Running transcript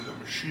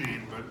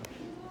machine,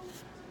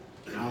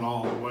 but not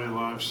all the way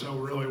live. So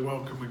really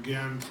welcome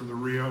again for the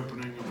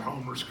reopening of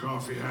Homer's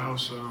Coffee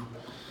House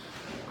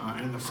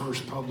and the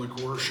first public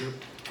worship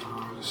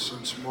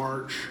since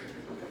March.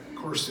 Of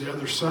course, the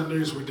other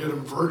Sundays we did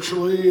them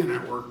virtually, and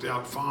it worked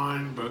out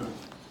fine, but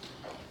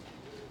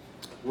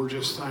we're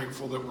just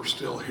thankful that we're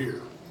still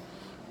here.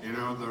 You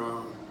know,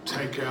 the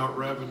takeout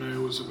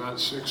revenue was about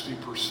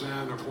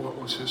 60% of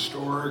what was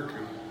historic,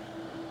 and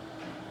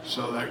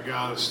so that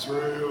got us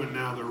through, and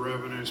now the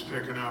revenue's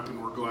picking up,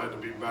 and we're glad to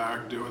be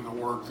back doing the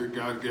work that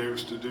God gave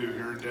us to do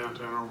here in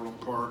downtown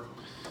Overland Park.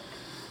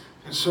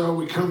 And so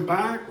we come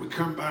back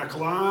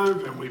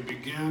live, and we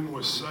begin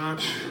with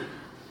such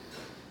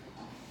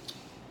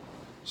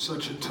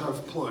a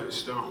tough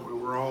place, don't we?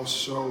 We're all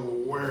so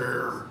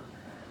aware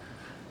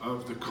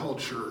of the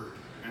culture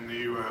in the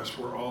U.S.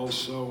 We're all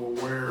so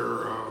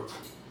aware of,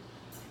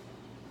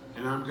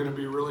 and I'm going to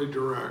be really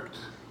direct,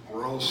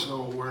 we're all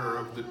so aware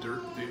of the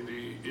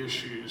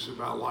issues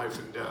about life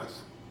and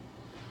death.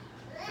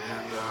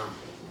 And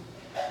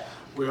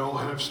we all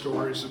have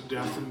stories of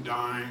death and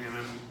dying,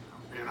 and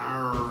in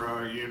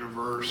our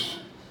universe,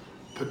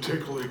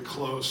 particularly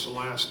close the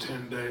last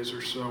 10 days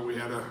or so, we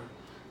had a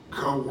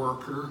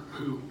co-worker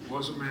who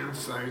was a man of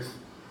faith,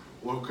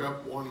 woke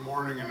up one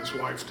morning and his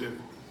wife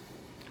didn't.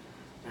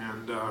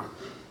 And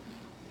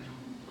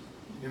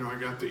you know, I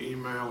got the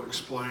email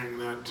explaining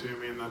that to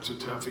me, and that's a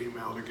tough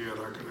email to get,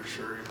 I can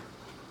assure you.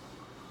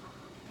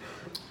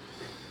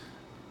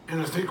 And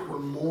I think we're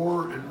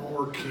more and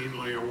more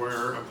keenly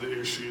aware of the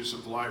issues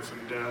of life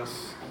and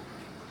death.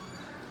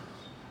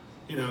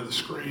 You know, the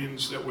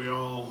screens that we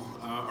all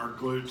are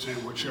glued to,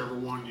 whichever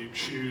one you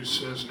choose,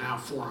 says now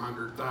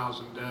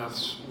 400,000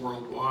 deaths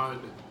worldwide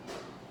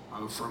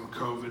from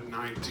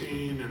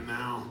COVID-19, and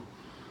now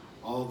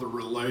all the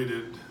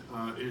related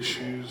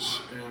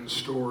issues and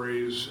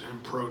stories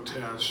and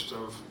protests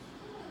of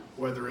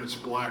whether it's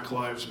Black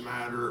Lives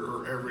Matter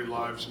or Every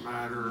Lives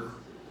Matter.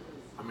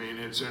 I mean,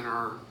 it's in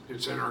our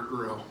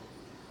grill.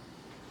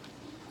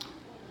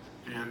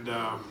 And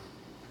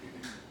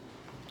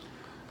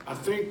I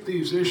think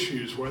these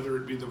issues, whether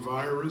it be the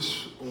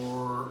virus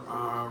or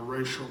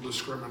racial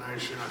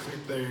discrimination, I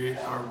think they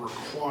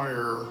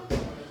require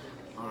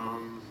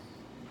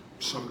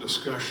some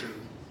discussion.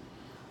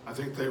 I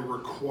think they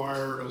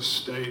require a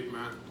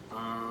statement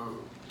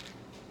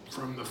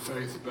from the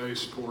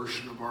faith-based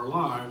portion of our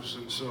lives.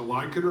 And so,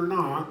 like it or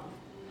not,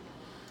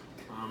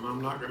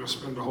 I'm not going to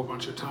spend a whole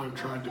bunch of time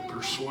trying to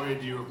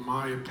persuade you of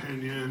my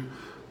opinion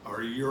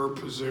or your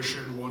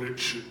position, what it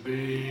should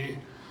be.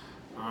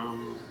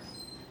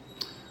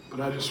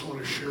 But I just want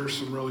to share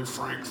some really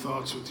frank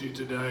thoughts with you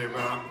today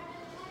about,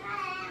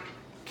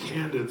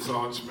 candid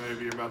thoughts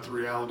maybe, about the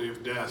reality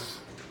of death.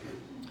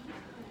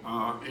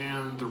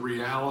 And the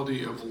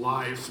reality of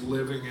life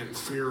living in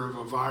fear of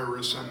a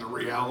virus, and the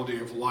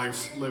reality of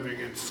life living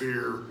in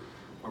fear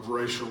of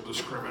racial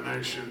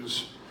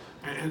discriminations.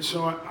 And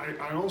so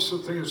I also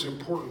think it's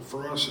important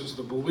for us as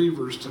the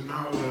believers to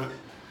know that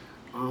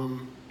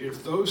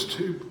if those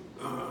two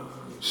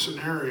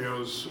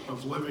scenarios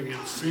of living in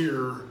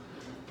fear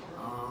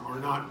are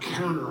not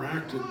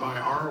counteracted by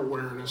our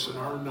awareness and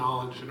our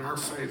knowledge and our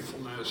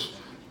faithfulness,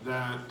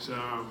 that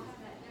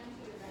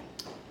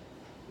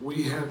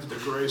we have the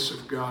grace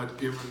of God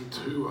given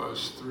to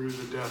us through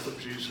the death of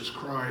Jesus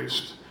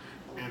Christ,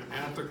 and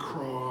at the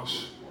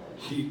cross,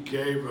 He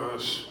gave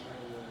us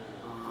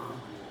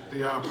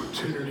the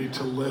opportunity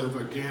to live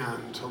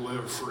again, to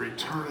live for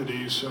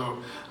eternity. So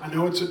I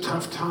know it's a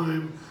tough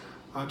time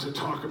to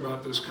talk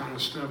about this kind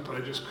of stuff, but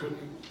I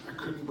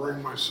couldn't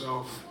bring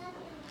myself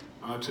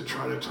to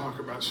try to talk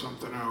about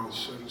something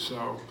else. And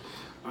so,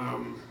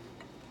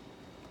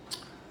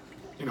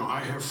 you know,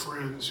 I have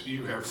friends,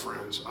 you have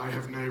friends. I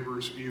have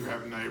neighbors, you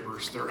have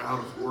neighbors. They're out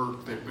of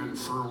work, they've been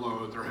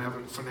furloughed, they're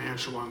having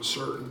financial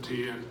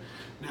uncertainty, and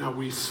now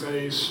we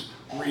face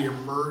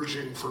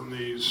re-emerging from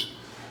these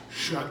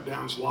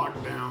shutdowns,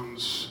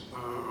 lockdowns,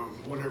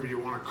 whatever you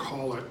want to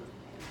call it,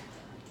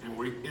 and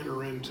we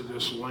enter into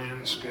this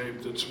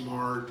landscape that's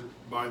marred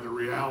by the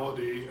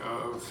reality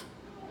of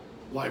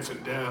life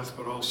and death,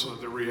 but also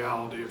the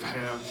reality of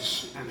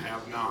haves and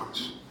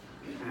have-nots.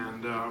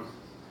 And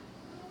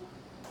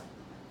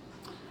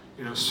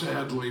you know,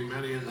 sadly,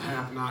 many in the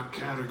have-not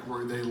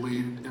category, they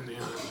lead in the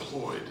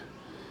unemployed.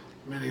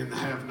 Many in the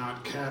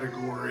have-not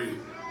category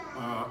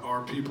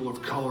are people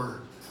of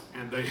color,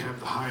 and they have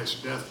the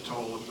highest death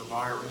toll of the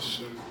virus,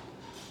 and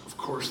of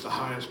course the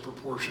highest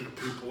proportion of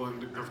people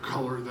of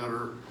color that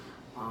are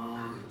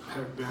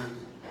have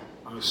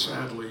been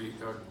sadly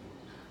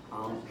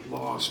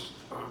lost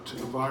to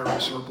the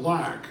virus are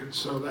Black, and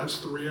so that's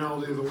the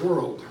reality of the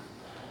world.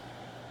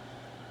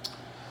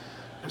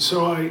 And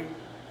so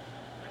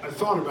I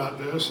thought about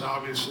this,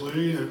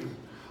 obviously, and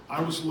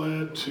I was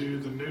led to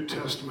the New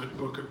Testament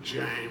book of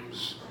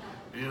James.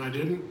 And I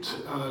didn't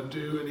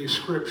do any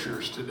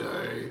scriptures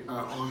today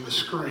on the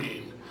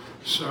screen.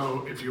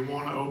 So if you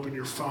want to open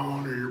your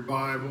phone or your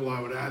Bible,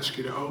 I would ask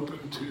you to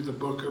open to the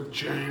book of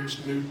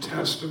James, New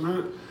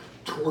Testament,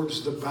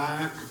 towards the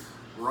back,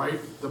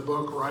 write the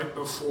book right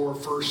before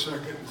 1st,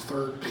 2nd, and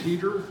 3rd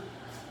Peter.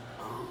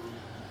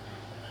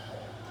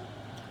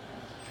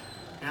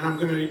 And I'm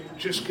going to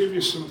just give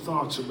you some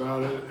thoughts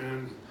about it.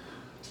 And,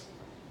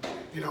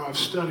 I've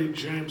studied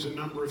James a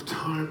number of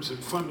times, and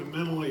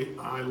fundamentally,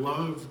 I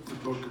love the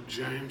book of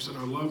James, and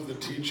I love the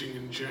teaching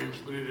in James,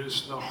 but it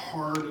is the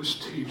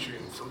hardest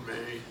teaching for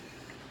me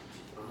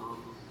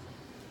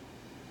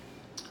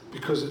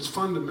because it's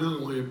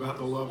fundamentally about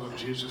the love of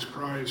Jesus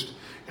Christ,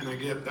 and I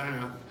get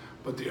that.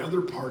 But the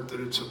other part that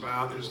it's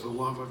about is the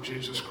love of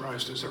Jesus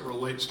Christ as it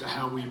relates to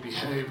how we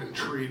behave and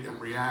treat and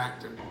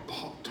react and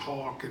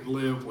talk and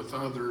live with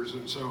others.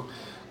 And so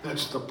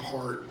that's the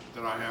part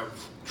that I have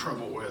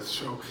trouble with.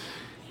 So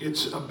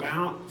it's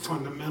about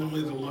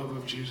fundamentally the love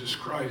of Jesus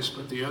Christ.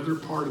 But the other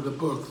part of the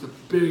book, the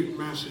big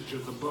message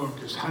of the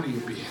book, is how do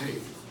you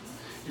behave?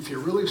 If you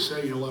really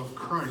say you love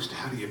Christ,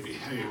 how do you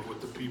behave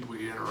with the people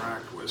you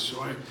interact with?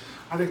 So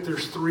I think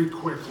there's 3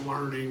 quick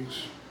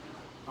learnings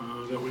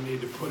that we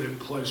need to put in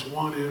place.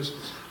 One is,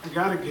 I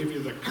got to give you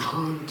the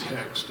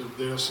context of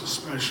this,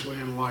 especially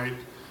in light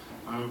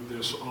of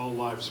this All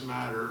Lives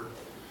Matter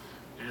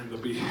and the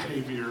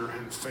behavior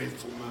and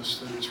faithfulness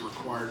that is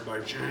required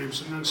by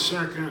James. And then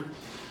second,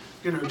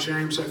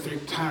 James, I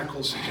think,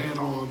 tackles head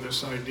on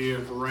this idea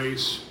of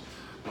race,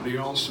 but he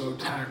also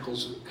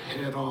tackles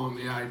head on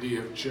the idea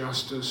of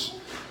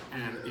justice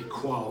and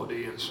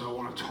equality. And so I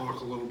want to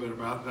talk a little bit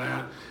about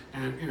that.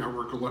 And,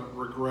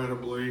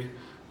 regrettably,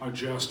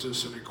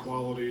 justice and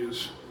equality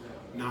has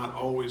not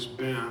always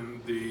been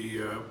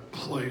the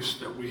place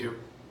that we have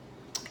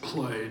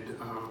played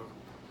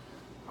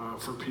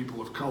for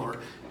people of color.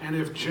 And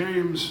if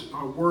James'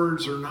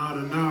 words are not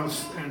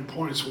enough and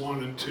points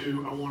 1 and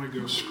 2, I want to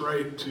go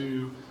straight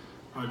to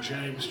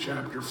James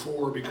chapter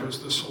 4,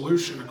 because the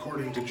solution,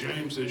 according to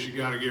James, is you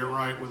got to get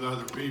right with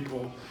other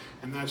people,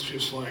 and that's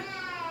just like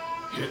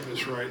hitting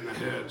us right in the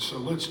head. So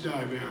let's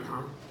dive in,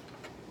 huh?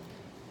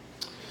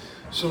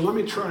 So let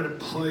me try to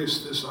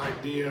place this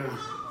idea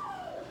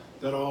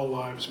that all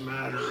lives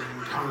matter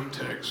in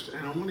context.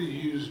 And I want to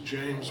use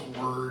James'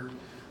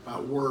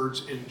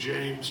 words in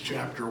James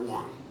chapter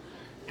 1.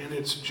 And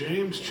it's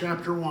James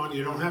chapter 1.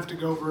 You don't have to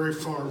go very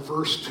far,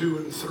 verse 2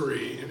 and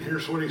 3. And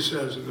here's what he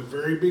says in the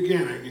very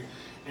beginning,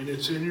 and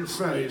it's in your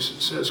face.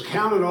 It says,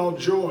 "Count it all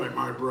joy,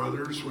 my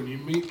brothers, when you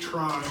meet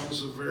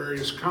trials of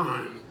various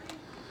kinds.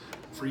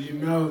 For you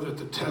know that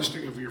the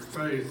testing of your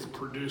faith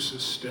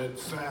produces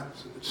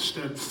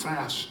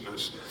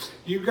steadfastness."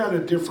 You've got a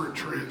different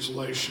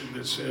translation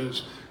that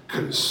says,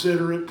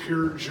 "Consider it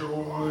pure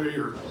joy,"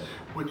 or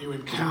 "when you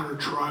encounter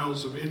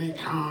trials of any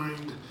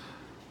kind."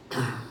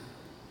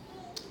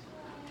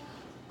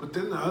 But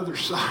then the other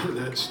side of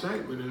that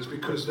statement is,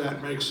 because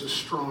that makes us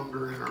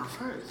stronger in our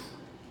faith.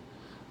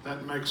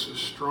 That makes us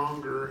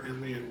stronger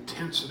in the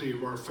intensity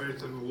of our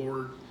faith in the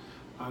Lord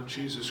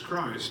Jesus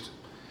Christ.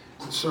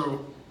 And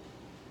so,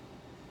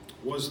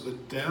 was the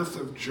death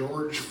of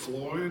George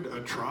Floyd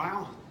a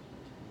trial?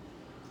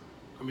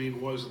 I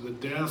mean, was the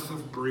death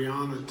of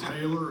Breonna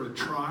Taylor a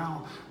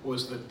trial?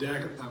 Was the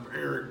death of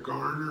Eric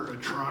Garner a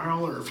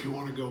trial? Or if you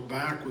want to go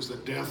back, was the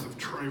death of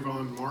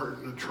Trayvon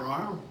Martin a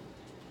trial?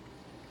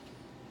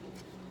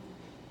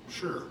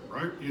 Sure,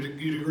 right?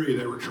 You'd agree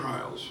they were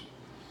trials.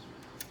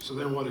 So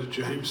then what does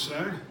James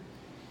say?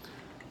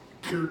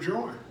 Pure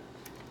joy.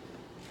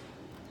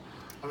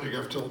 I think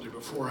I've told you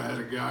before, I had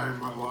a guy in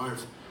my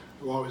life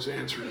who always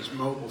answered his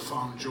mobile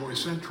phone, Joy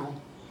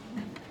Central.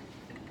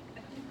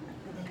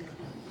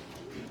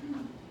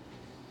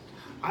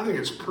 I think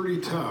it's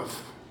pretty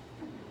tough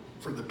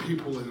for the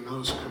people in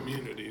those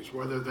communities,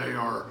 whether they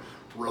are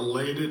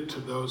related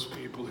to those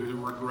people who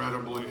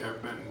regrettably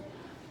have been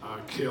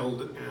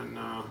killed in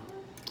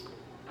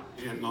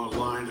the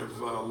line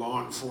of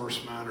law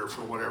enforcement or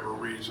for whatever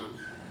reason,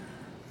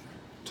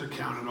 to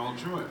count it all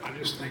joy. I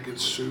just think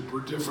it's super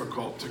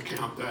difficult to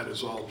count that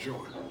as all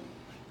joy.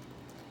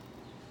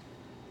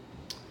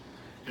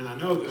 And I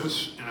know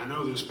this, and I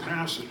know this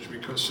passage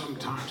because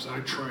sometimes I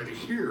try to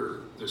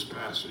hear this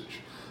passage.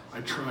 I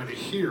try to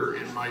hear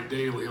in my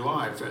daily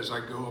life as I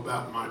go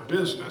about my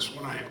business.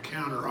 When I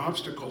encounter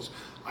obstacles,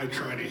 I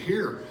try to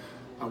hear,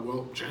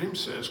 well, James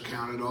says,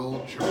 count it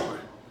all joy.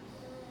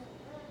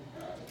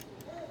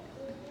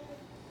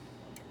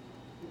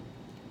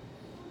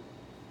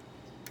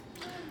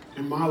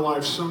 In my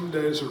life, some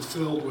days are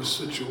filled with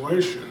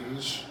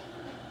situations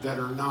that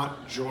are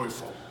not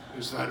joyful.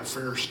 Is that a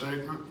fair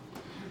statement?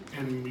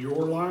 In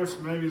your life,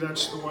 maybe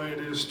that's the way it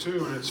is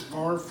too. And it's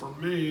far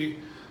from me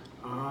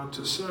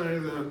to say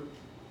that,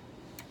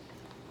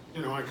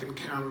 I can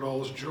count it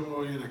all as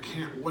joy and I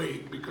can't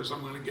wait because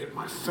I'm going to get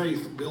my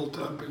faith built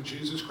up in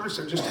Jesus Christ.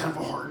 I just have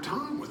a hard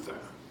time with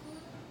that.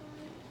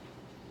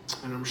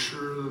 And I'm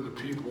sure that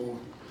the people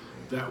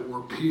that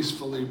were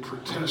peacefully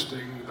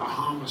protesting the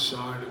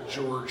homicide of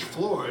George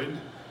Floyd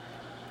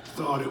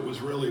thought it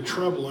was really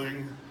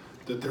troubling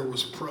that there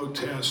was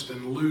protest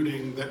and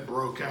looting that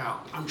broke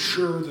out. I'm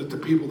sure that the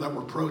people that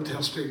were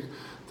protesting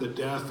the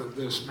death of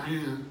this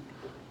man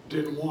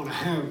didn't want to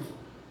have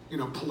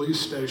police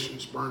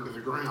stations burned to the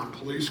ground,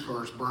 police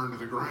cars burned to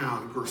the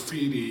ground,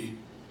 graffiti,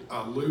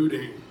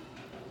 looting.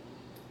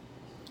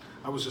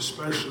 I was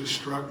especially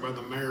struck by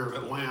the mayor of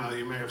Atlanta.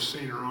 You may have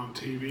seen her on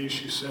TV.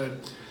 She said,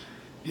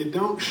 "You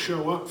don't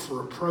show up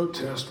for a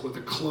protest with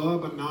a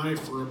club, a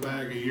knife, or a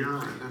bag of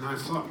urine." And I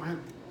thought, man,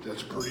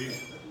 that's pretty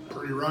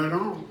right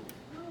on.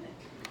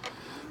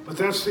 But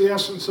that's the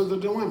essence of the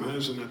dilemma,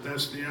 isn't it?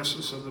 That's the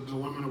essence of the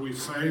dilemma we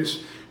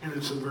face, and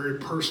it's a very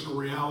personal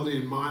reality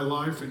in my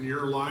life and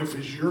your life,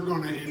 is you're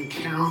going to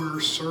encounter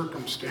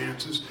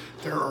circumstances.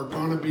 There are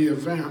going to be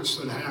events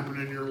that happen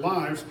in your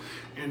life,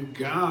 and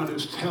God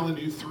is telling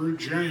you through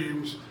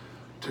James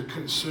to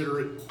consider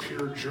it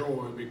pure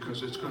joy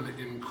because it's going to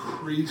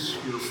increase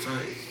your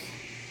faith.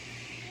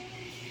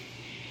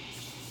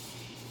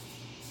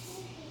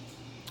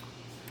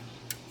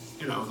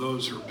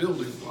 Those are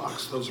building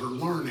blocks. Those are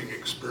learning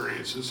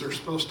experiences. They're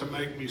supposed to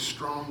make me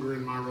stronger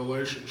in my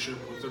relationship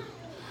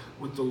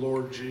with the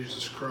Lord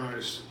Jesus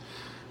Christ.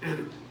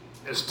 And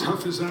as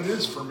tough as that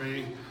is for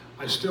me,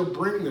 I still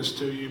bring this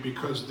to you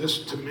because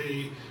this, to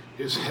me,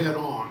 is head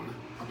on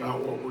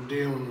about what we're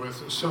dealing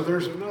with. And so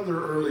there's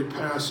another early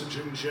passage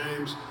in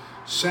James,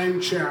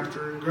 same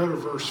chapter, and go to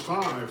verse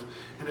 5.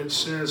 And it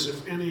says,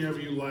 "If any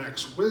of you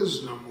lacks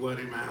wisdom, let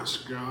him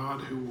ask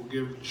God, who will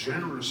give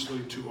generously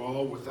to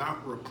all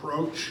without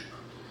reproach,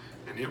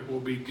 and it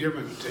will be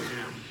given to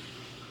him."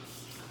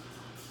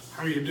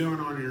 How are you doing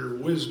on your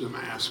wisdom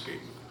asking?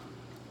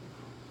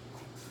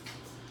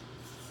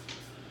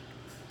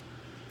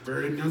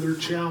 Another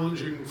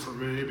challenging for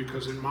me,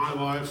 because in my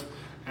life,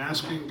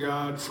 asking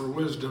God for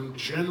wisdom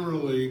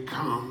generally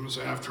comes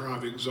after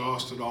I've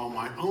exhausted all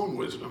my own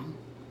wisdom,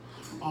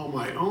 all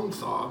my own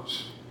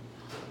thoughts,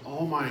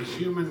 all my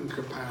human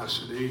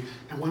capacity,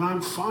 and when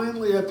I'm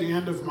finally at the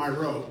end of my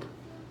rope,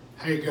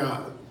 "Hey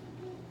God,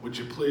 would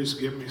you please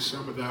give me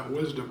some of that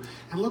wisdom?"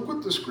 And look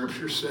what the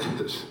scripture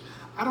says.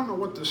 I don't know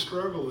what the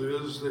struggle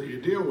is that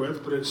you deal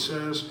with, but it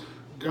says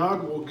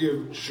God will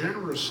give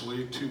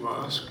generously to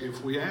us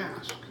if we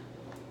ask.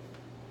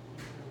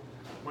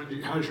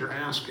 How's your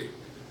asking?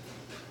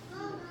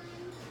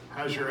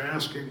 How's your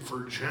asking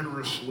for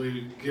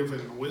generously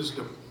given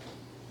wisdom?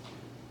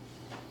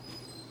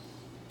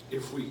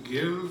 If we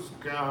give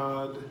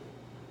God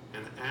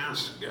and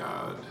ask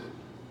God,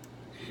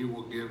 he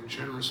will give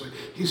generously.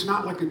 He's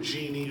not like a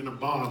genie in a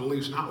bottle.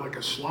 He's not like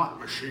a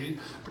slot machine.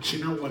 But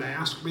you know what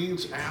ask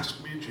means?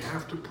 Ask means you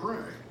have to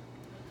pray.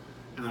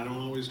 And I don't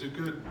always do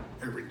good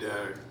every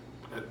day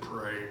at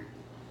praying.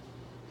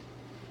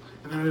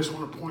 And I just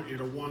want to point you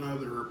to one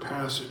other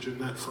passage in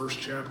that first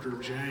chapter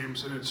of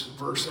James, and it's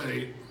verse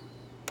 8.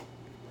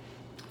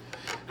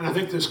 And I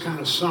think this kind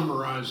of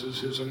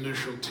summarizes his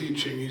initial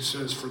teaching. He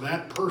says, "For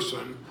that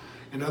person,"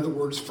 in other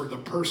words, for the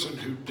person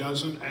who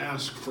doesn't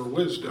ask for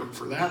wisdom,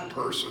 for that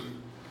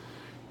person,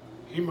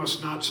 he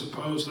must not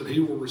suppose that he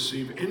will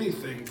receive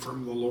anything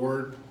from the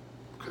Lord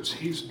because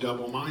he's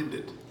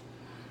double-minded.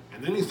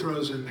 And then he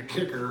throws in the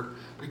kicker,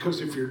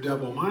 because if you're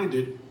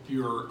double-minded,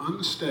 you're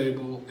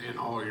unstable in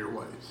all your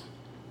ways.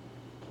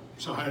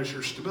 So how's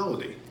your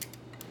stability?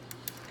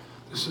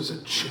 This is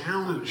a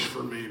challenge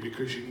for me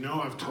because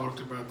I've talked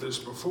about this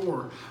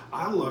before.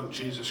 I love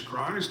Jesus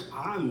Christ.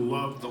 I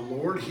love the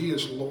Lord. He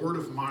is Lord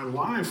of my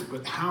life.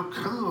 But how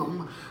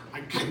come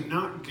I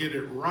cannot get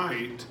it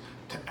right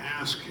to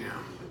ask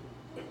him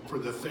for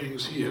the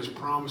things he has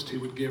promised he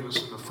would give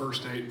us in the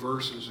first 8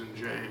 verses in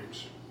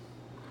James?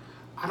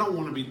 I don't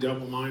want to be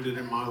double-minded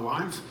in my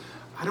life.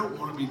 I don't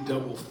want to be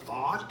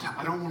double-thought.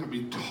 I don't want to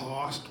be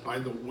tossed by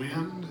the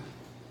wind.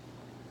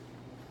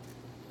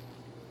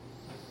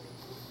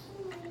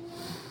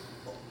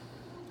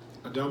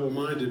 A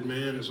double-minded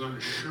man is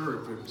unsure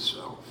of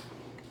himself.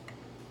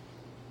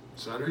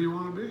 Is that who you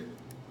want to be?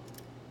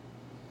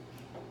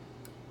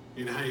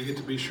 You know how you get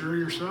to be sure of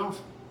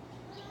yourself?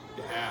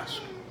 You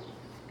ask.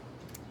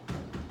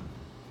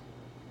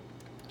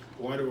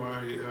 Why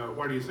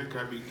do you think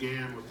I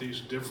began with these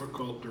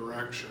difficult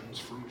directions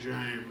from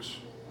James?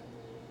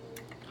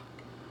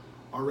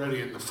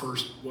 Already in the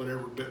first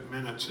whatever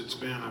minutes it's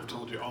been, I've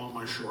told you all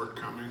my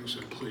shortcomings,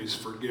 and please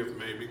forgive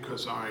me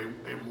because I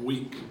am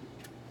weak.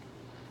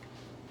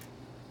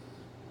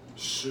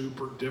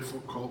 Super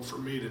difficult for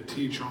me to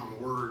teach on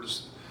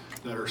words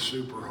that are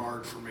super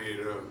hard for me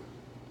to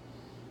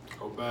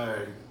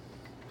obey.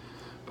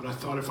 But I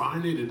thought if I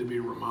needed to be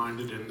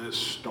reminded in this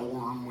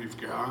storm we've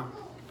got,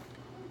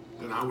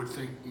 then I would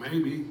think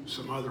maybe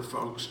some other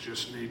folks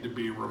just need to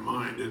be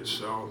reminded.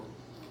 So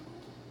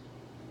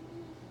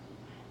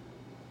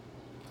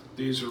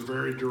these are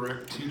very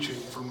direct teaching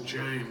from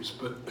James.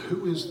 But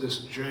who is this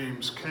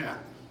James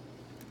cat?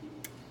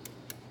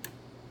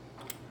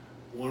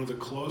 One of the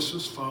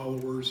closest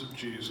followers of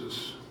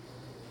Jesus.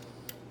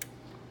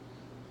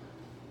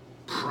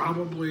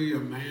 Probably a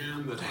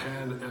man that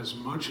had as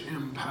much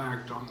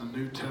impact on the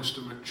New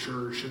Testament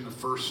church in the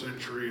first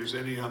century as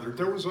any other.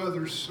 There was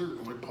others,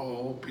 certainly,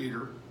 Paul,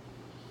 Peter.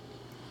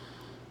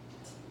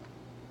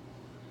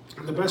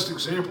 And the best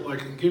example I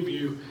can give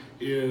you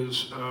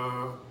is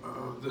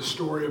the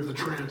story of the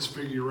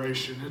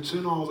Transfiguration. It's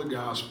in all the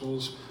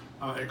Gospels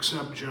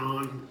except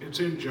John. It's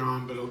in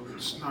John, but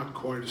it's not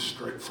quite as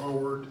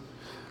straightforward.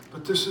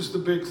 But this is the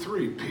big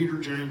three, Peter,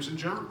 James, and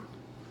John.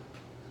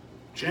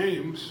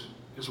 James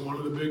is one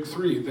of the big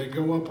three. They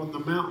go up on the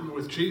mountain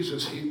with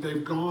Jesus.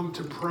 They've gone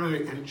to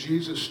pray, and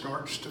Jesus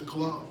starts to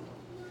glow.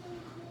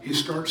 He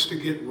starts to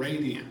get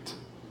radiant.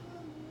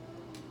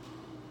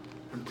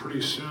 And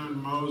pretty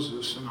soon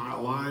Moses and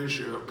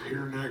Elijah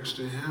appear next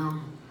to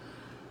him,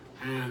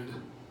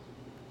 and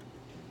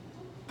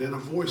then a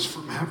voice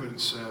from heaven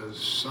says,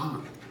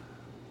 "Son."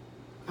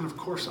 And of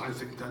course, I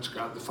think that's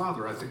God the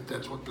Father. I think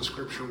that's what the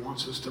scripture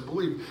wants us to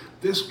believe.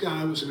 This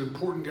guy was an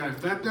important guy.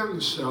 If that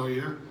doesn't sell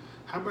you,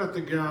 how about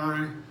the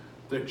guy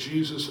that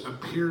Jesus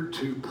appeared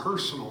to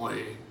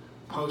personally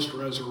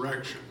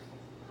post-resurrection?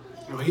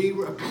 You know, he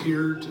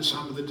appeared to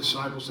some of the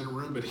disciples in a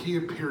room, but he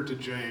appeared to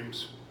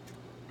James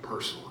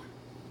personally.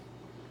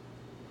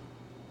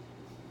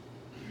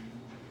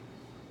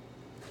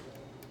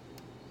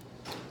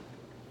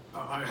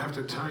 I have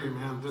to tell you,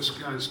 man, this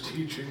guy's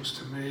teachings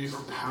to me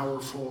are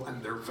powerful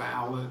and they're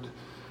valid.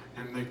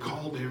 And they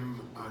called him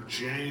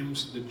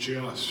James the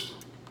Just.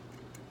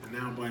 And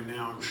now by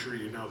now, I'm sure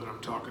you know that I'm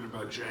talking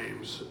about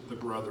James, the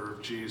brother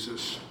of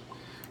Jesus.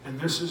 And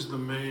this is the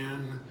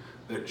man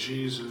that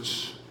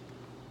Jesus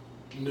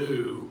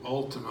knew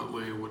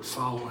ultimately would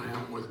follow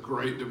him with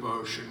great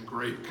devotion,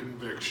 great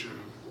conviction.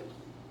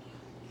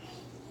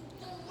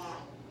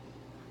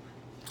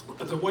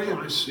 The way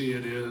I see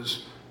it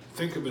is,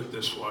 think of it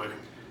this way.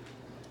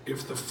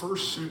 If the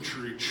first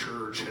century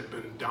church had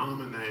been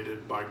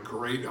dominated by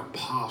great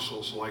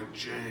apostles like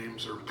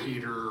James or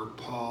Peter or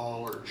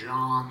Paul or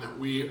John, that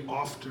we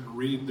often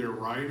read their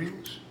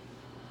writings,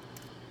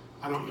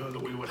 I don't know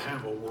that we would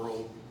have a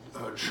world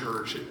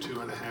church at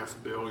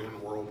 2.5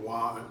 billion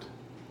worldwide.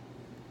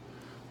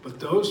 But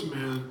those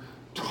men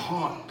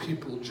taught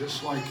people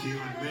just like you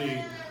and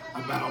me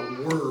about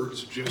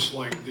words just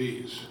like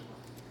these.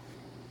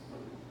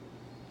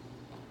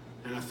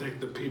 And I think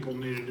the people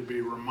needed to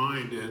be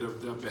reminded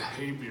of the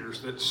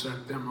behaviors that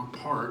set them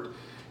apart.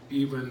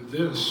 Even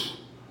this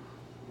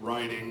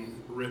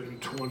writing, written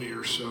 20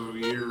 or so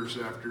years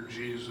after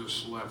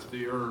Jesus left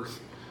the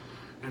earth.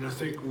 And I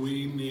think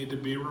we need to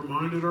be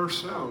reminded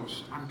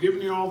ourselves. I'm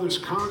giving you all this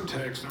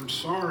context, I'm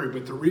sorry,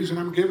 but the reason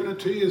I'm giving it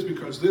to you is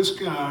because this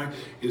guy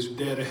is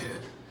dead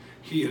ahead.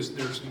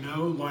 There's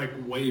no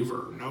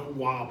waver, no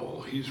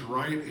wobble. He's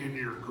right in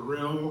your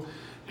grill,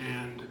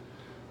 and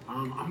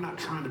I'm not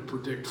trying to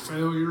predict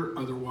failure,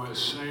 otherwise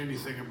say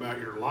anything about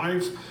your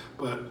life,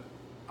 but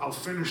I'll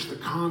finish the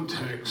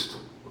context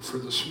for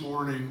this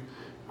morning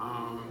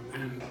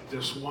and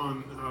this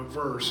one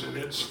verse, and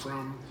it's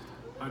from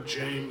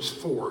James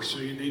 4. So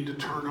you need to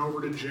turn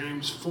over to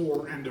James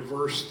 4 and to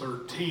verse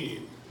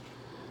 13.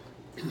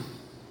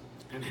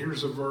 And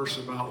here's a verse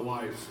about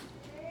life.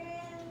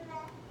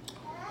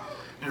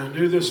 And I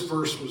knew this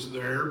verse was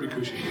there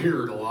because you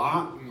hear it a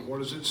lot. And what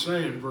does it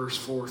say in verse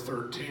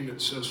 4:13?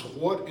 It says,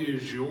 "What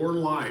is your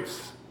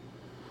life?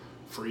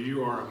 For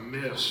you are a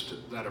mist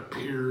that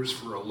appears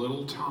for a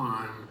little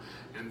time,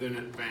 and then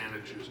it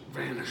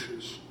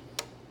vanishes."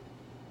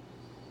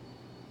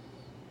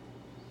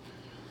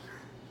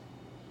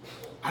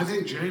 I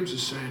think James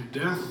is saying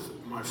death,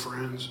 my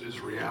friends,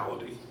 is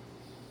reality.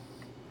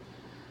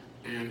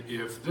 And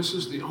if this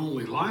is the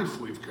only life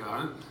we've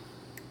got,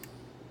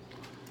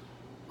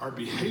 our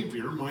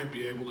behavior might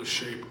be able to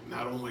shape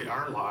not only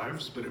our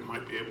lives, but it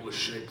might be able to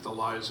shape the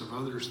lives of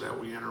others that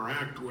we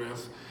interact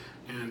with.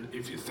 And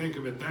if you think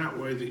of it that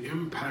way, the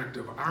impact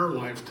of our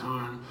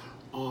lifetime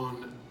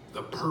on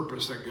the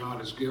purpose that God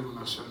has given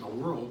us in the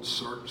world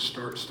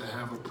starts to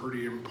have a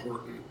pretty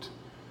important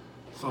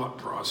thought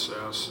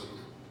process. And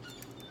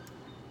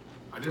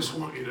I just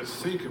want you to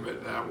think of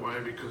it that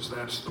way, because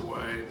that's the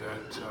way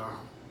that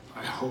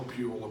I hope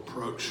you will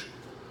approach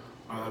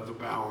the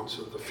balance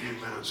of the few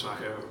minutes I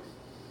have.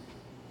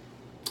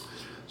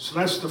 So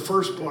that's the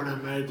first point I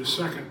made. The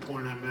second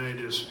point I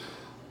made is,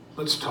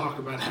 let's talk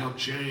about how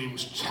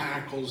James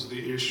tackles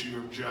the issue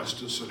of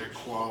justice and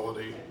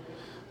equality,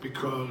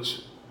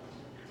 because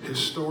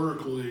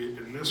historically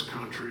in this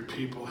country,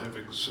 people have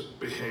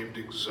behaved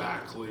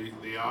exactly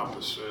the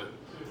opposite,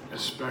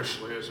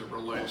 especially as it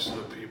relates to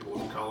the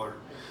people of color.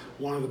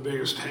 One of the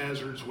biggest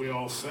hazards we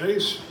all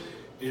face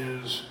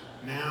is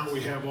now we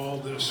have all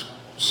this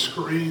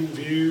screen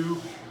view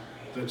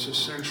that's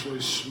essentially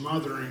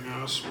smothering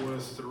us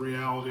with the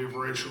reality of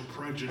racial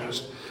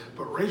prejudice.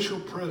 But racial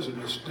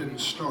prejudice didn't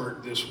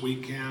start this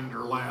weekend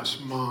or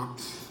last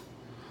month.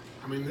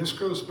 I mean, this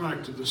goes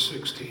back to the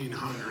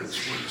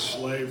 1600s when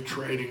slave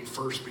trading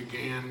first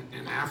began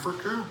in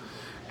Africa,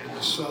 and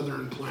the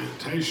southern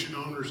plantation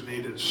owners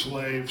needed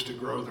slaves to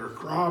grow their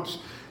crops,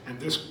 and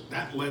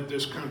that led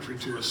this country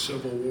to a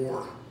civil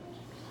war.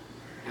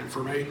 And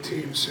from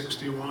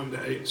 1861 to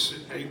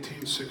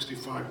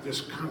 1865,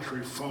 this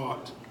country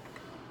fought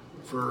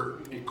for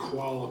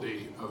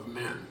equality of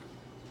men,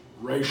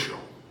 racial,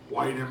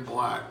 white and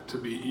black, to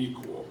be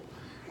equal.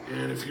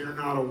 And if you're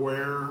not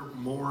aware,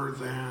 more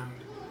than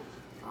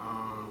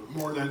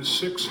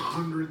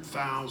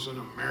 600,000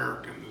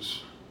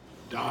 Americans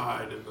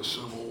died in the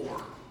Civil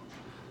War.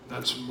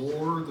 That's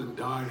more than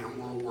died in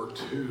World War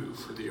II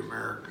for the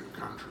American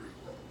country.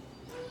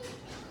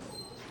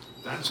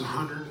 That's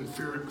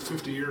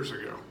 150 years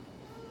ago,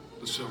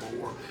 the Civil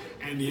War.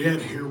 And yet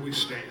here we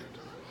stand,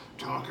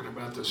 talking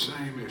about the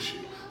same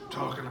issue,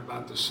 talking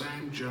about the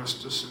same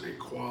justice and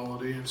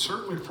equality, and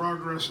certainly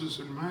progress has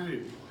been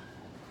made.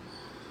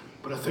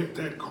 But I think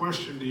that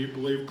question, do you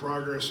believe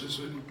progress has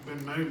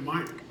been made,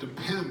 might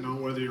depend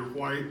on whether you're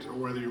white or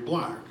whether you're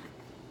black.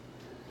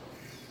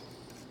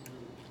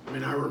 I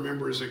mean, I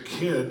remember as a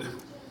kid,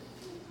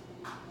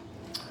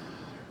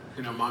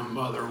 my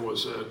mother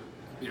was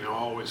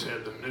always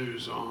had the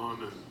news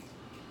on, and,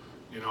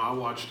 I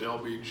watched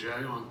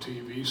LBJ on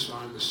TV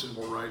sign the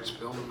Civil Rights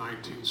Bill in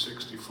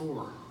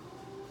 1964.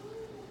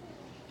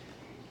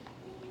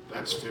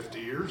 That's 50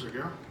 years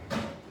ago.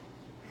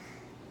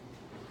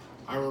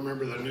 I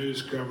remember the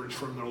news coverage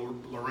from the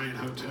Lorraine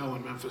Hotel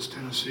in Memphis,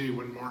 Tennessee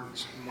when Martin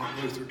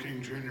Luther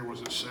King Jr.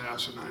 was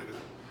assassinated.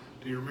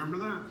 Do you remember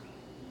that?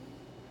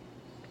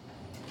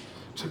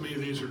 To me,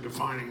 these are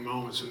defining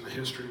moments in the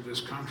history of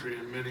this country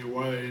in many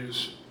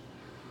ways,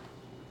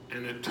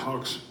 and it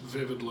talks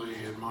vividly,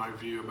 in my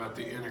view, about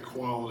the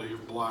inequality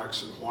of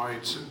blacks and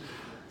whites.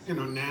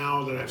 And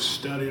now that I've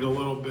studied a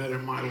little bit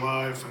in my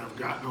life and I've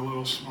gotten a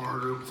little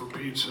smarter, for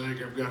Pete's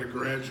sake, I've got a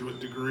graduate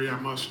degree, I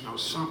must know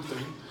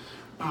something.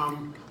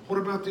 What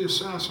about the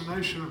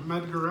assassination of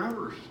Medgar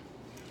Evers?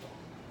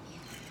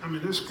 I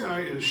mean, this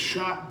guy is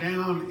shot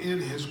down in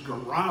his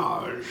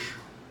garage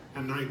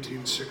in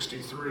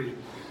 1963,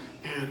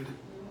 and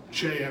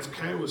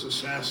JFK was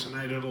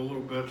assassinated a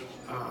little bit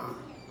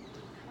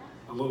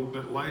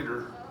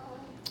later.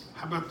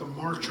 How about the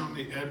march on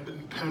the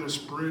Edmund Pettus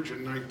Bridge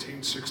in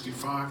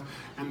 1965,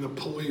 and the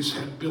police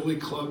had billy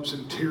clubs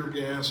and tear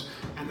gas,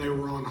 and they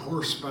were on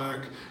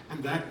horseback,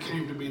 and that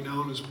came to be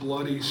known as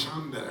Bloody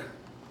Sunday.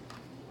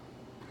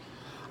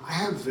 I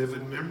have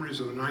vivid memories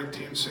of the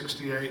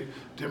 1968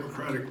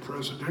 Democratic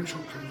Presidential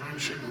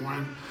Convention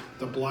when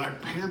the Black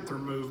Panther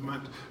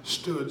movement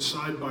stood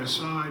side by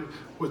side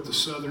with the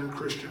Southern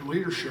Christian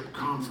Leadership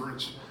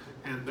Conference,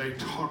 and they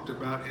talked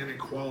about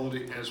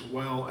inequality as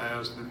well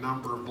as the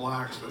number of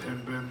blacks that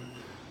had been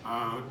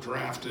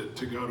drafted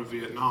to go to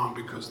Vietnam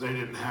because they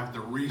didn't have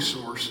the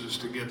resources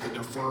to get the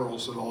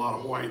deferrals that a lot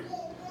of white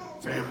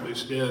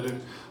families did.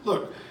 And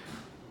look,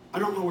 I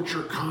don't know what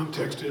your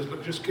context is,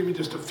 but just give me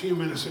just a few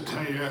minutes to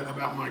tell you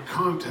about my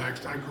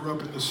context. I grew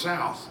up in the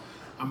South.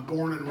 I'm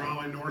born in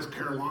Raleigh, North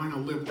Carolina,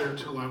 lived there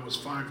till I was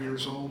 5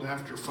 years old.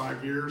 After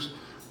 5 years,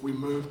 we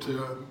moved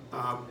to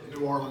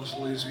New Orleans,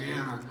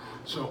 Louisiana.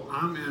 So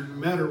I'm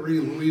in Metairie,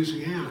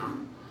 Louisiana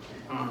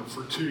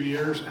for 2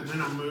 years, and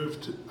then I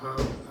moved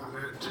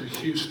to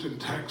Houston,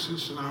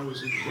 Texas, and I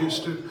was in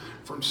Houston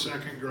from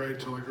second grade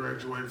till I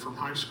graduated from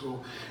high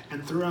school.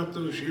 And throughout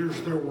those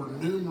years, there were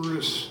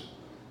numerous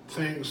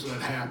things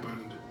that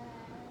happened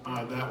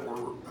that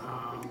were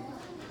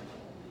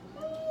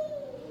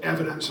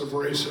evidence of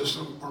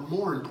racism, or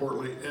more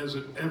importantly, as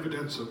an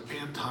evidence of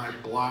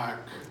anti-black.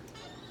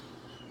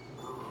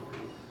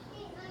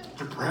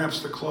 And perhaps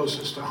the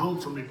closest to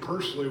home for me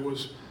personally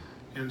was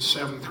in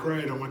 7th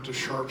grade. I went to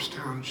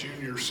Sharpstown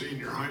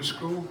Senior High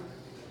School.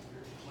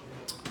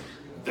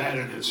 That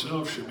in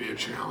itself should be a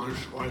challenge.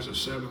 Why is a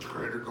 7th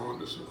grader going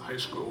to high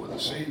school with a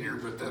senior?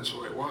 But that's the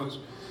way it was.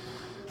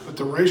 But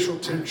the racial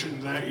tension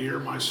that year,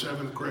 my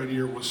 7th grade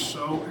year, was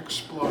so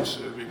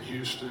explosive in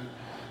Houston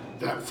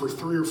that for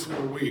 3 or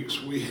 4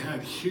 weeks, we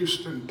had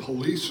Houston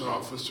police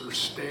officers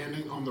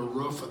standing on the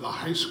roof of the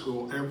high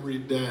school every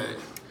day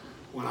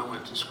when I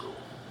went to school.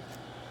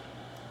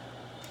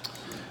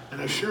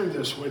 And I share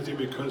this with you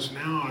because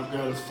now I've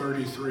got a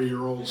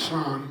 33-year-old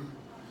son,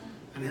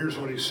 and here's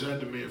what he said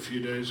to me a few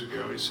days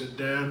ago. He said,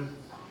 "Dad,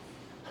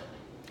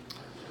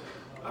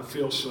 I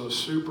feel so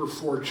super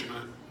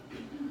fortunate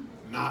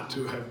not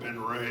to have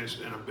been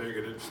raised in a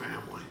bigoted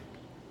family."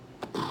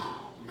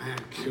 Man,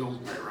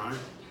 killed me, right?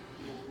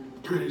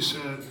 And he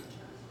said,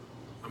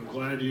 "I'm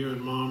glad you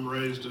and Mom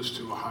raised us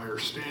to a higher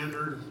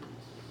standard,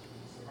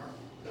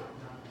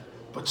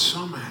 but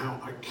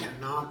somehow I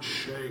cannot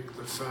shake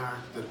the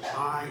fact that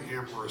I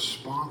am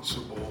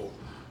responsible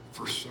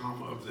for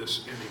some of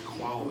this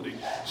inequality.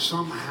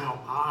 Somehow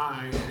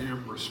I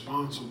am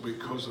responsible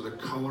because of the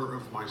color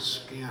of my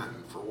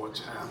skin for what's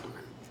happening."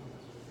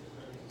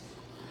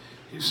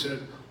 He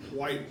said,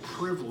 "White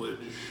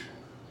privilege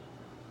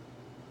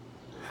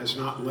has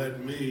not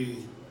led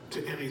me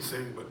to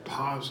anything but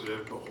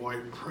positive, but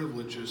white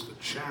privilege is the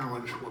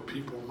challenge where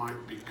people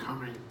might be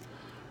coming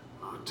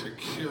to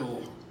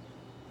kill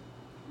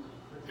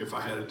if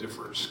I had a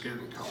different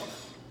skin color."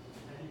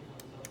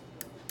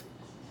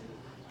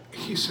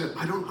 He said,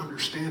 "I don't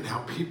understand how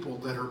people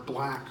that are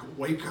black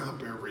wake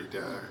up every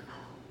day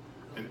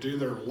and do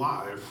their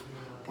life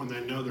when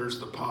they know there's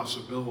the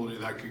possibility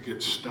that I could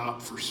get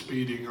stopped for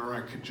speeding, or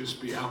I could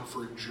just be out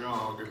for a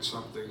jog and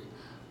something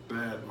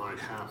bad might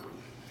happen."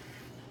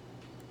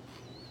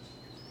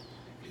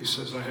 He He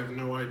says, I have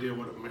no idea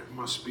what it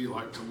must be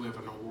like to live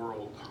in a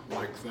world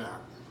like that.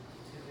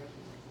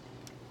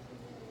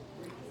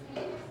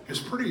 It's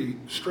pretty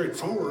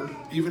straightforward,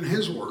 even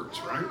his words,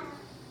 right?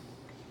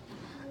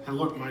 And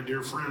look, my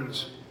dear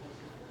friends,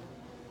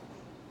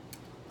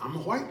 I'm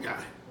a white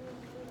guy.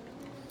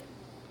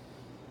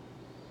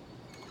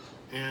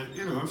 And,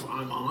 you know, if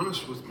I'm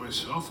honest with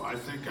myself, I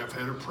think I've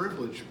had a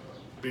privilege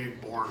being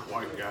born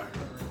white guy.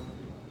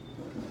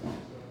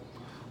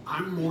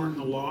 I'm mourning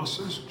the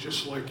losses,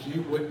 just like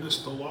you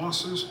witnessed the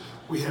losses.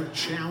 We have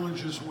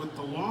challenges with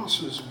the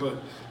losses, but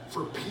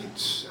for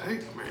Pete's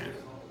sake, man,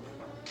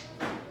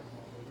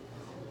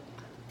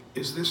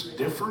 is this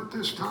different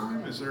this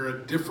time? Is there a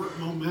different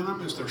momentum?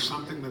 Is there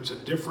something that's a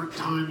different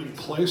time and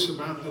place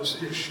about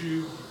this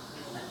issue?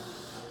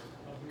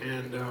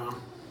 And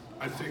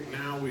I think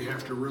now we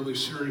have to really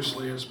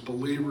seriously, as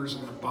believers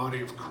in the body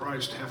of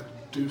Christ, have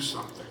to do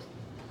something.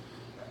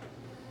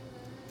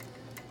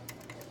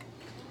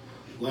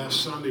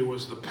 Last Sunday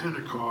was the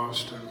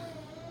Pentecost, and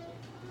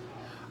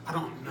I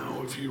don't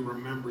know if you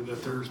remember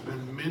that there's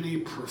been many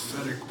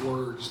prophetic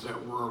words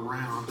that were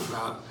around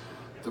about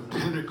the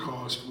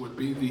Pentecost would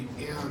be the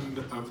end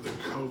of the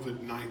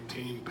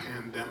COVID-19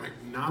 pandemic.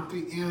 Not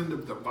the end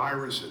of the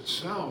virus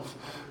itself,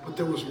 but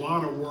there was a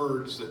lot of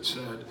words that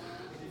said,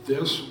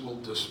 this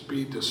will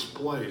be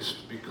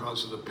displaced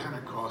because of the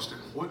Pentecost.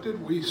 And what did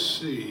we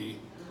see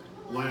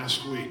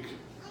last week?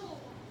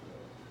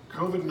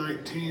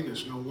 COVID-19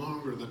 is no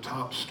longer the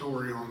top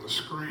story on the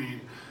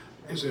screen.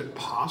 Is it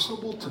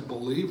possible to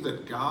believe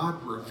that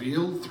God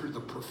revealed through the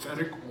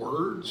prophetic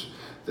words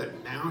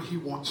that now he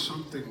wants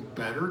something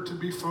better to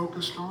be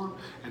focused on,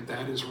 and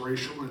that is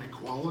racial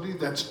inequality?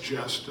 That's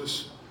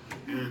justice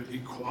and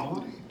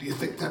equality? Do you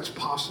think that's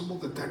possible,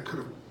 that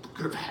could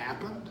have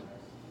happened?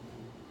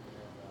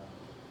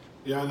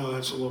 Yeah, I know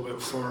that's a little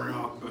bit far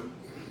out, but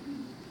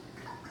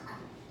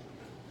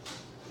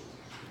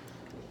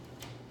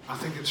I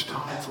think it's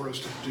time for us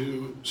to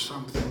do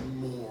something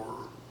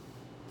more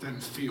than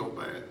feel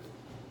bad.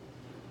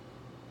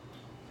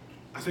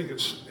 I think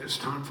it's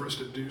time for us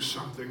to do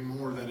something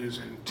more that is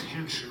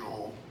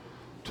intentional,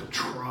 to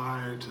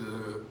try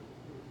to,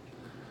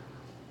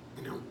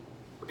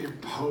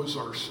 impose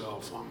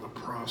ourselves on the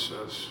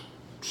process.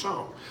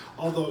 So,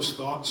 all those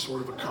thoughts,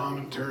 sort of a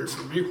commentary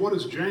from me. What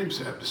does James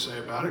have to say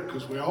about it?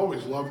 Because we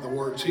always love the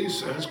words he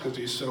says, because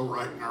he's so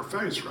right in our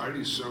face, right?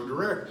 He's so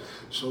direct.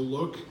 So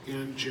look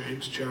in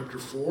James chapter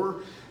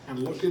 4 and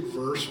look at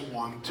verse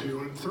 1, 2,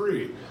 and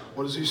 3.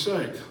 What does he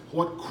say?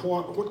 What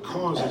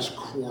causes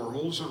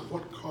quarrels and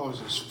what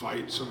causes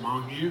fights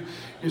among you?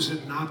 Is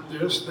it not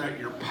this, that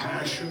your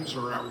passions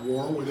are at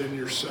war within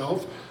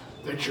yourself?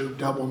 That you're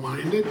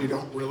double-minded, you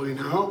don't really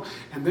know.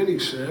 And then he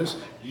says,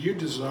 you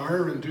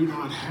desire and do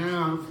not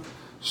have,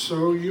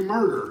 so you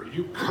murder.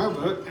 You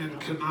covet and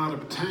cannot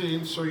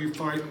obtain, so you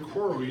fight and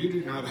quarrel. You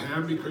do not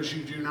have because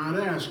you do not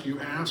ask. You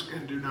ask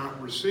and do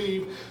not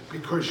receive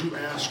because you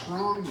ask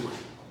wrongly.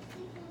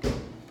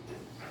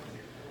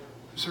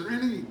 Is there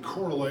any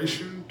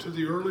correlation to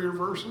the earlier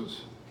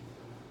verses?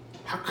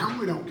 How come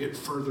we don't get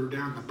further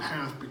down the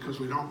path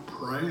because we don't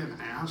pray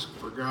and ask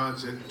for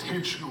God's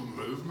intentional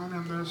movement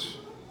in this?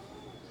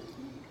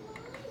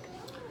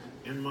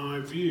 In my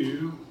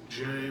view,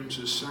 James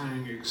is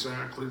saying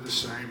exactly the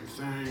same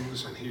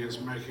things, and he is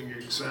making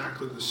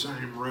exactly the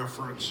same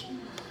reference.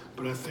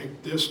 But I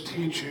think this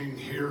teaching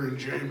here in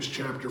James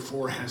chapter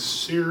 4 has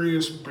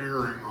serious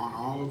bearing on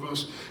all of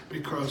us,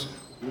 because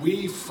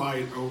we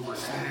fight over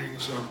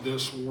things of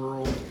this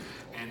world,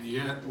 and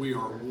yet we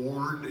are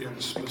warned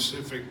in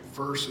specific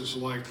verses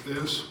like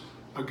this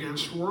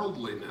against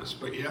worldliness.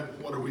 But yet,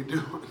 what are we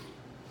doing?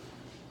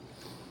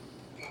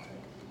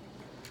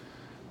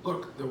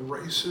 Look, the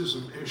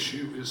racism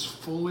issue is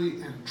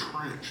fully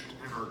entrenched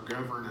in our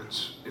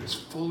governance. It's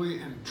fully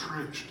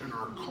entrenched in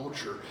our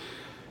culture.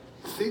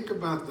 Think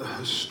about the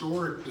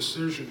historic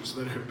decisions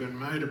that have been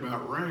made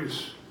about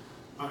race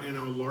in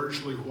a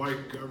largely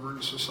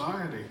white-governed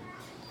society.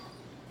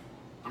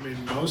 I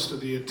mean, most of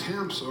the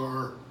attempts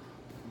are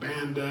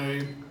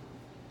Band-Aid,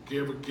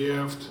 give a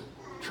gift,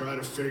 try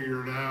to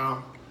figure it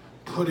out,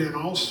 put in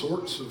all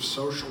sorts of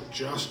social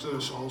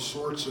justice, all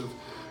sorts of,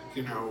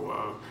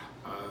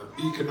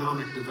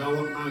 economic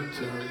development.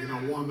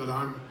 One that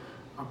I'm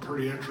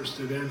pretty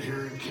interested in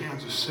here in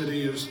Kansas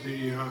City is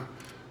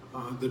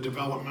the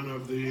development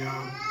of the,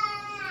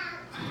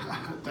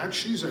 that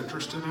she's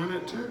interested in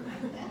it too.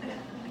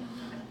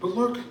 But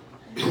look,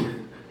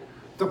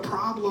 the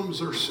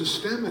problems are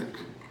systemic.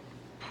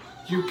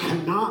 You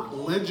cannot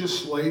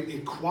legislate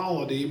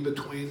equality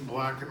between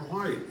black and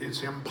white.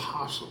 It's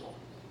impossible.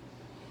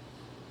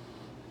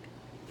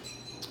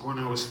 When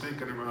I was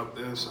thinking about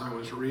this, I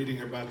was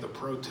reading about the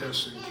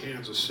protests in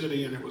Kansas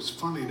City, and it was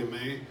funny to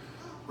me,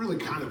 really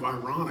kind of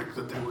ironic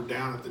that they were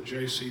down at the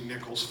J.C.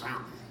 Nichols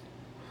fountain.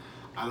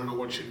 I don't know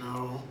what you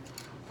know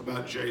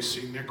about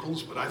J.C.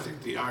 Nichols, but I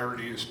think the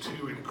irony is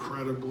too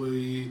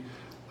incredibly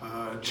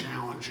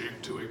challenging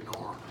to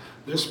ignore.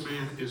 This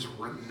man is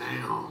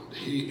renowned.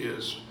 He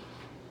is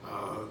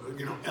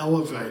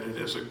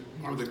elevated as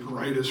one of the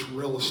greatest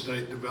real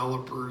estate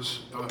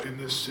developers in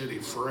this city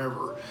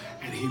forever.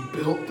 And he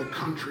built the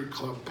Country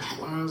Club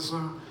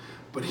Plaza,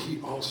 but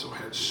he also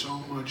had so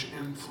much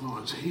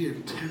influence. He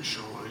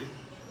intentionally,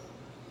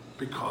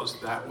 because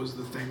that was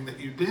the thing that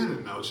you did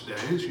in those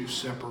days, you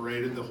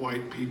separated the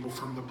white people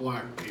from the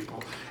black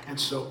people. And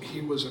so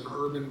he was an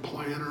urban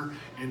planner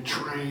and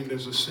trained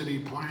as a city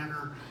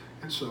planner.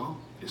 And so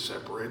you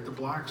separate the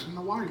blacks and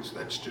the whites.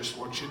 That's just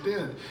what you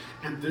did.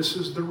 And this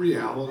is the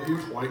reality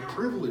of white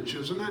privilege,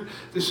 isn't it?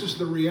 This is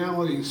the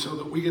reality so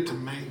that we get to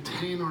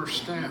maintain our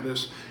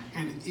status.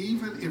 And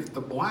even if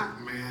the black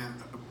man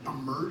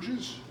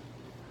emerges,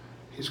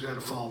 he's got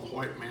to follow the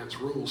white man's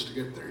rules to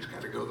get there. He's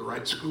got to go to the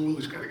right school.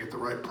 He's got to get the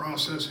right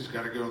process. He's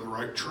got to go to the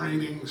right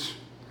trainings.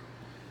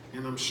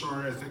 And I'm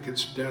sorry, I think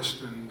it's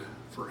destined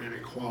for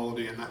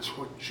inequality. And that's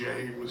what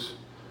James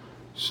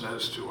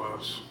says to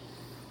us.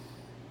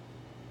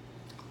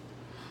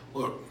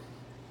 Look,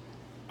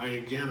 I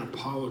again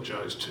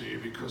apologize to you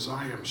because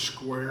I am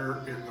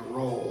square in the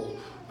role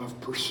of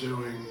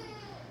pursuing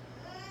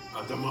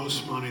the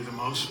most money, the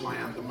most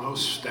land, the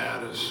most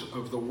status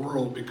of the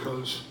world,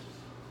 because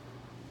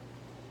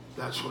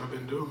that's what I've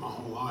been doing my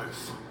whole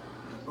life.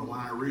 But when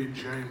I read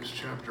James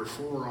chapter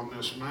 4 on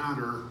this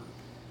matter,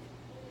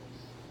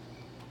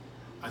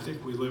 I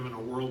think we live in a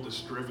world that's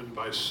driven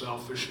by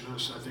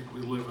selfishness. I think we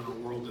live in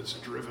a world that's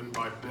driven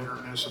by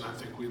bitterness. And I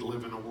think we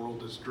live in a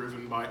world that's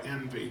driven by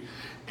envy.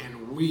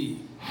 And we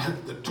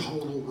have the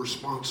total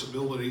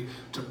responsibility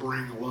to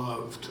bring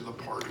love to the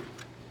party.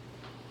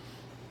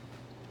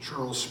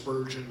 Charles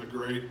Spurgeon, the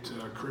great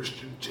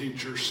Christian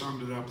teacher,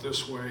 summed it up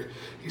this way.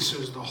 He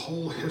says, the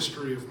whole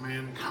history of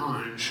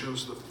mankind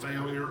shows the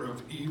failure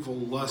of evil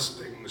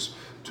lustings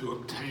to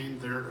obtain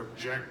their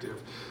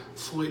objective.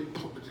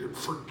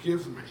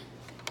 Forgive me,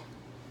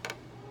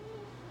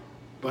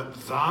 but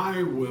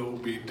thy will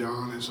be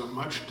done is a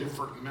much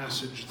different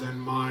message than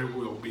my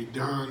will be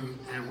done.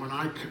 And when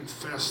I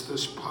confess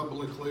this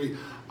publicly,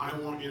 I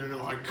want you to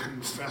know I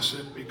confess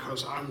it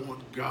because I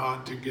want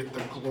God to get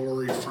the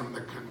glory from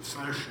the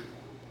confession.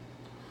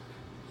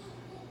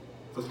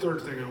 The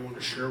third thing I want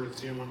to share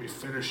with you, and let me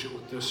finish it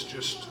with this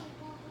just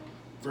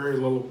very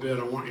little bit.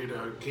 I want you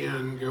to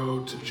again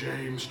go to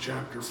James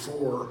chapter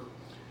 4.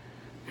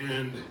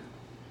 And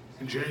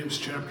in James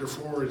chapter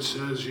 4 it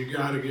says you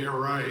got to get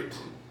right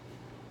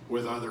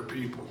with other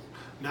people.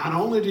 Not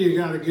only do you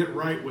got to get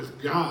right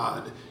with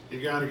God,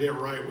 you got to get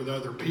right with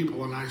other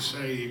people. And I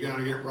say you got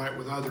to get right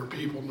with other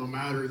people no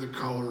matter the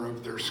color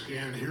of their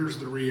skin. Here's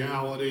the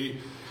reality.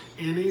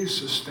 Any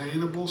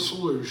sustainable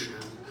solution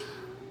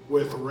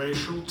with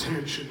racial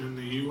tension in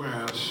the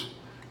U.S.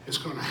 is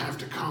going to have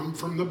to come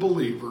from the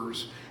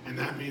believers. And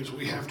that means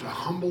we have to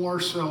humble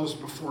ourselves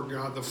before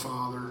God the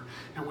Father.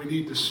 And we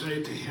need to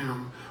say to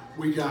him,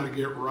 we got to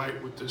get right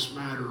with this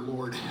matter.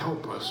 Lord,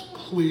 help us.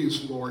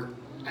 Please, Lord,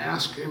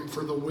 ask him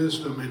for the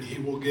wisdom and he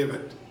will give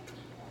it.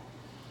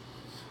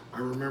 I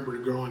remember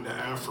going to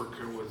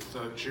Africa with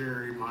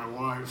Jerry, my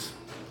wife,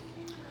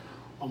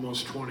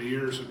 almost 20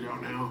 years ago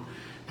now.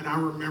 And I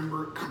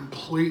remember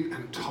complete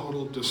and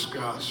total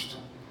disgust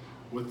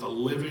with the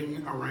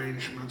living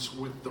arrangements,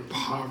 with the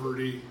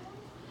poverty,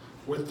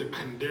 with the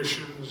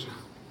conditions.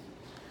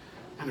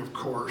 And of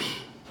course,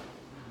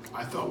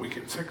 I thought we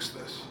can fix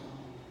this.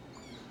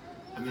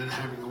 And then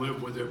having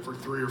lived with it for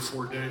 3 or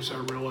 4 days, I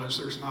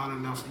realized there's not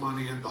enough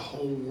money in the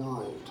whole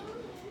world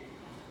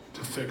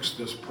to fix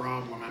this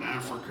problem in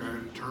Africa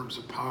in terms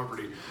of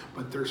poverty.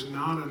 But there's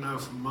not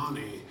enough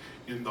money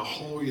in the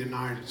whole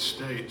United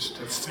States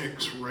to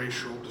fix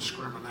racial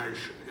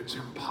discrimination. It's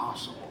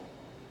impossible.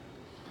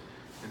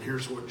 And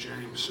here's what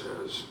James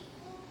says.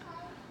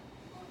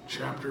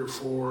 Chapter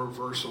 4,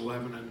 verse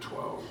 11 and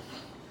 12.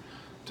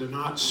 Do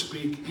not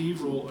speak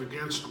evil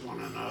against one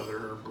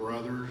another,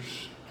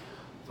 brothers.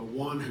 The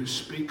one who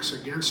speaks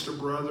against a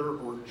brother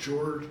or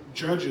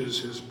judges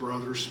his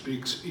brother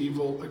speaks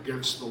evil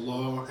against the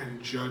law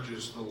and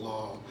judges the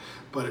law.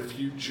 But if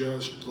you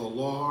judge the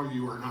law,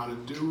 you are not a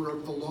doer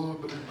of the law,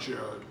 but a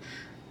judge.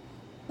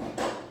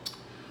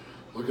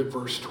 Look at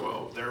verse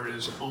 12. There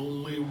is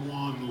only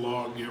one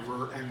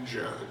lawgiver and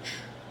judge,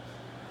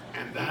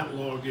 and that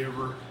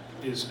lawgiver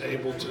is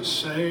able to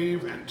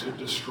save and to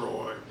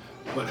destroy.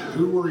 But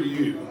who are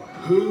you?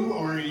 Who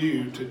are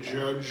you to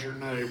judge your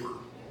neighbor?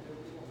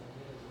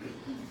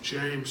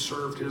 James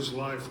served his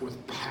life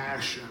with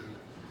passion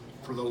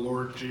for the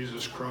Lord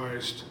Jesus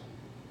Christ.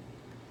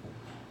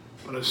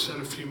 But I said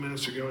a few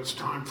minutes ago, it's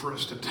time for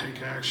us to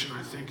take action.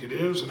 I think it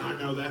is, and I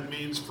know that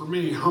means for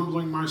me,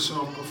 humbling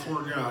myself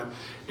before God.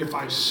 If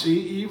I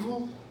see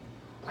evil,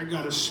 I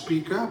got to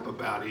speak up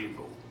about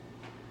evil.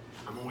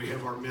 I mean, we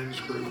have our men's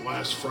group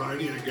last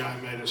Friday, and a guy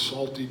made a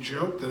salty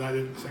joke that I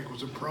didn't think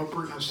was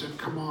appropriate, and I said,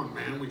 come on,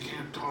 man, we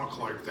can't talk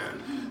like that.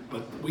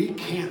 But we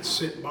can't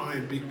sit by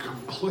and be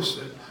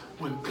complicit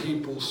when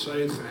people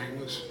say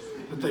things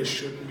that they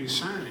shouldn't be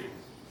saying.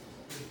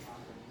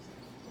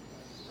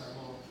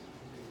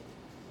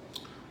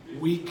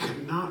 We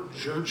cannot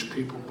judge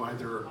people by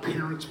their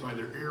appearance, by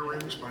their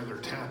earrings, by their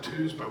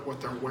tattoos, by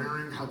what they're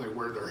wearing, how they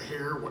wear their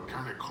hair, what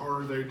kind of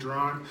car they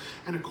drive.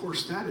 And of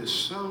course, that is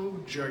so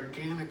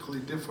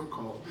gigantically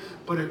difficult.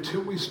 But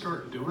until we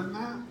start doing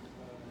that,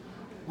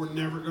 we're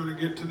never going to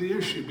get to the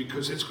issue,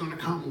 because it's going to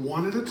come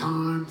one at a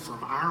time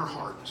from our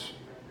hearts.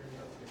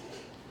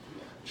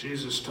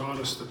 Jesus taught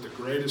us that the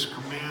greatest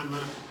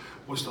commandment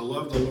was to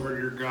love the Lord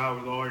your God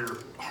with all your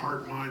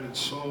heart, mind, and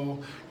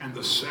soul. And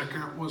the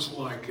second was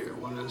like it.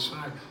 What did it say?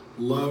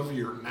 Love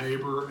your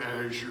neighbor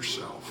as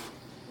yourself.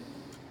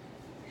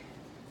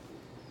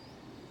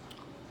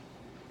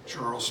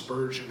 Charles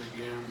Spurgeon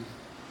again.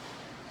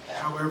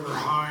 However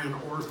high and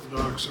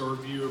orthodox our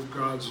view of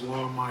God's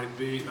law might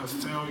be, a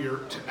failure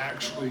to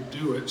actually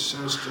do it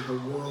says to the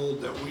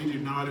world that we do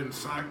not in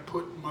fact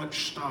put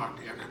much stock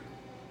in it.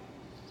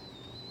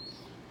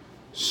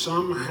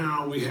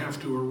 Somehow we have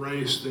to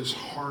erase this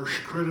harsh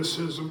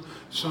criticism.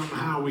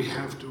 Somehow we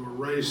have to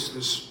erase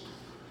this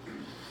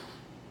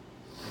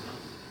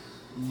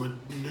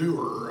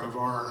manure of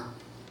our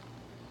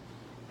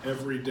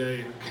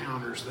everyday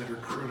encounters that are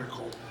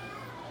critical.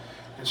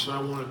 And so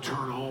I want to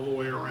turn all the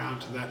way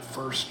around to that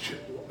first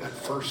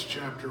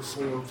chapter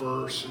 4,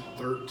 verse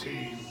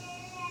 13.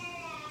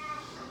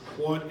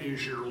 What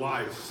is your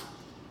life?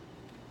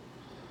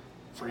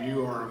 For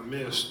you are a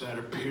mist that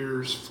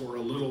appears for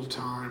a little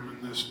time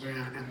and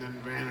then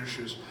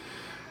vanishes.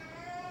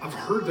 I've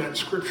heard that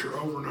scripture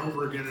over and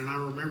over again, and I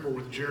remember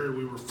with Jerry,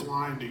 we were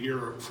flying to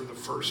Europe for the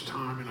first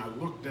time, and I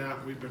looked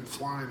out, we'd been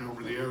flying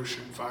over the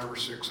ocean 5 or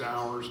 6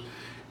 hours,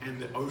 and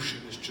the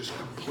ocean is just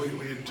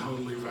completely and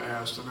totally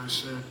vast. And I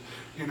said,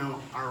 you know,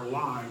 our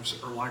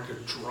lives are like a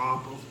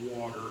drop of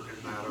water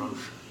in that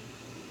ocean.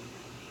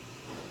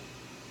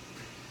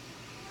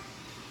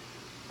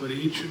 But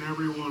each and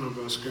every one of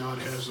us, God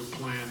has a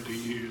plan to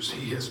use.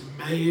 He has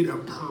made a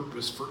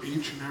purpose for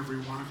each and every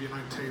one of you. And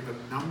I tell you,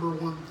 the number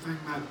one thing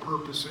that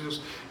purpose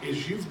is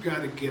you've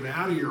got to get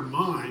out of your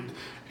mind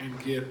and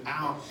get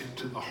out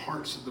into the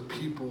hearts of the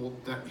people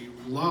that you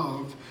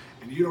love,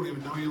 and you don't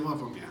even know you love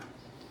them yet.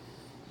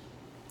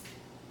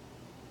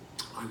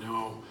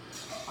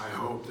 I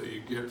hope that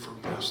you get from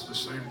this the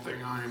same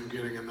thing I am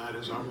getting, and that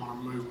is I want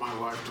to move my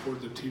life toward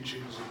the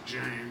teachings of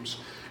James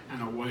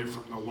and away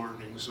from the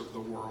learnings of the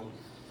world.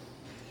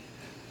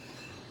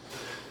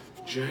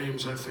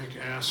 James, I think,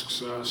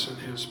 asks us in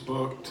his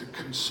book to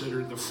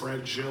consider the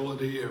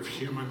fragility of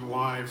human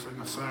life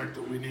and the fact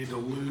that we need to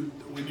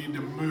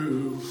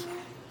move,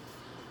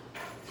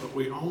 but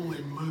we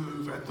only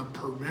move at the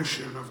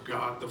permission of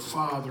God the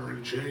Father.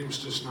 And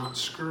James does not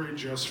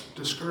discourage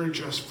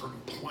us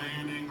from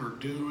planning or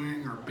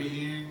doing or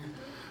being,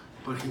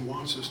 but he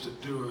wants us to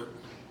do it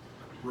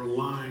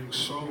relying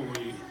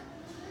solely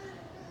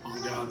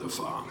on God the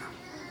Father.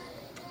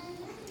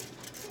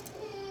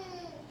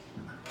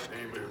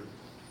 Amen.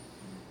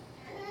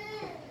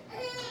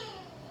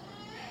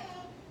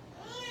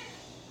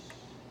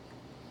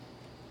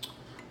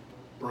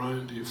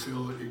 Brian, do you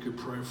feel that you could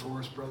pray for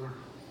us, brother?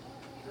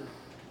 Sure.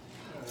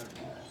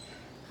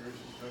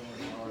 Gracious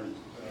Heavenly Father,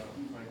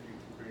 thank you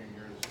for being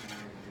here this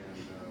morning,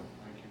 and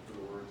thank you for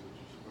the words that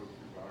you spoke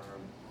through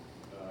Byron.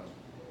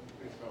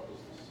 Please help us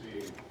to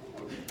see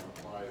how we can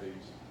apply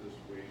these this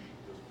week,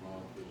 this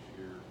month, this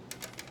year,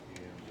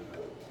 and to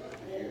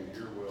do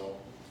your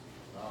will,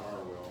 not our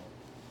will,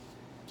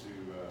 to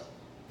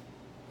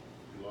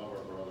love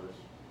our brothers,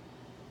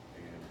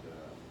 and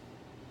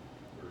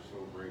we're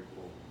so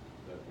grateful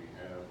that we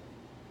have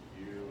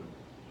you and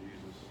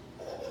Jesus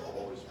and the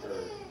Holy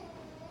Spirit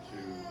to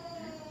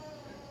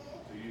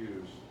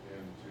use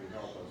and to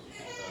help us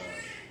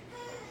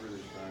through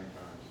these trying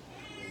times.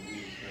 In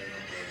Jesus' name I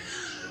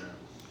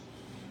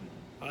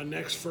pray. Amen.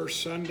 Next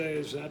first Sunday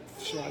is that,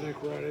 so I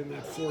think right in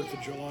that 4th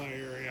of July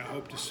area. I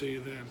hope to see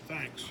you then.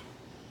 Thanks.